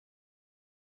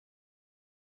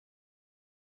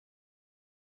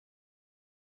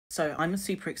So I'm a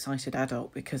super excited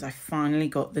adult because I finally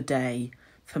got the day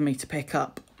for me to pick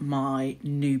up my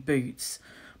new boots.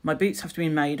 My boots have to be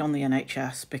made on the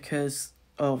NHS because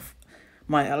of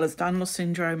my Ehlers-Danlos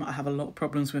syndrome. I have a lot of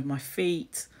problems with my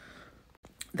feet.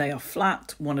 They are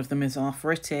flat. One of them is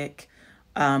arthritic.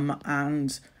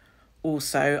 And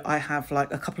also I have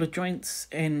like a couple of joints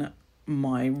in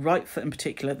my right foot in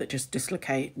particular that just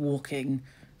dislocate walking.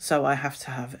 So I have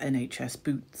to have NHS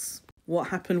boots. What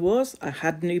happened was I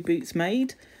had new boots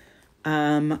made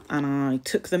and I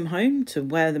took them home to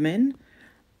wear them in,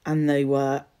 and they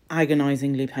were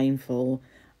agonisingly painful,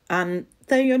 and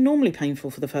they are normally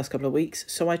painful for the first couple of weeks,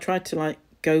 so I tried to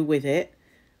go with it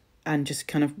and just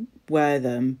kind of wear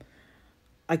them.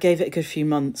 I gave it a good few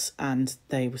months and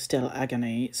they were still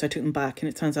agony, so I took them back and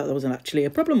it turns out there wasn't actually a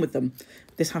problem with them.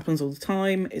 This happens all the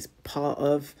time. It's part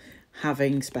of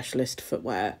having specialist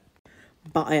footwear.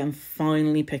 But I am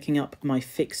finally picking up my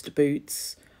fixed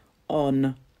boots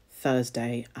on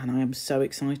Thursday and I am so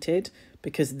excited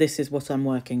because this is what I'm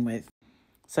working with.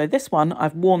 So this one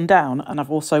I've worn down, and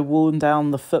I've also worn down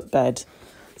the footbed.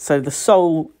 So the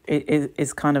sole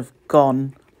is kind of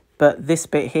gone, but this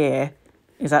bit here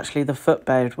is actually the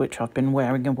footbed, which I've been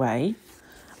wearing away.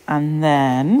 And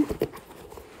then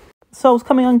sole's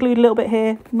coming unglued a little bit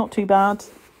here, not too bad.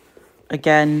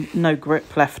 Again, no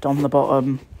grip left on the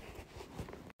bottom.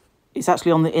 It's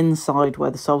actually on the inside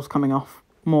where the sole's coming off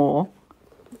more.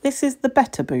 This is the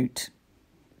better boot.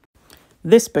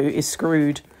 This boot is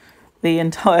screwed. The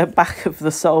entire back of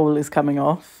the sole is coming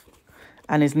off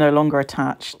and is no longer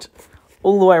attached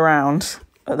all the way around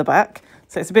at the back.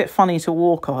 So it's a bit funny to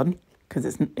walk on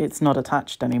because it's not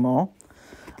attached anymore.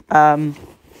 And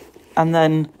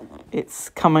then it's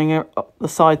coming up, the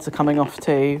sides are coming off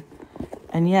too.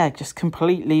 And yeah, just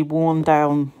completely worn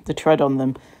down the tread on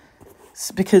them.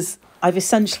 Because I've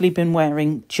essentially been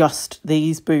wearing just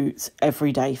these boots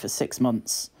every day for 6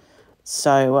 months.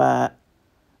 So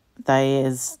they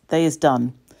is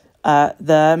done.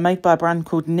 They're made by a brand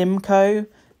called Nimco,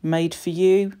 Made For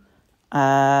You.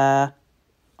 I'll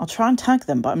try and tag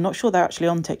them, but I'm not sure they're actually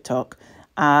on TikTok.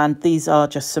 And these are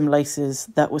just some laces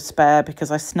that were spare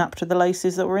because I snapped the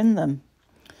laces that were in them.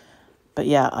 But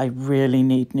yeah, I really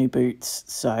need new boots.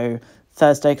 So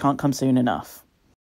Thursday can't come soon enough.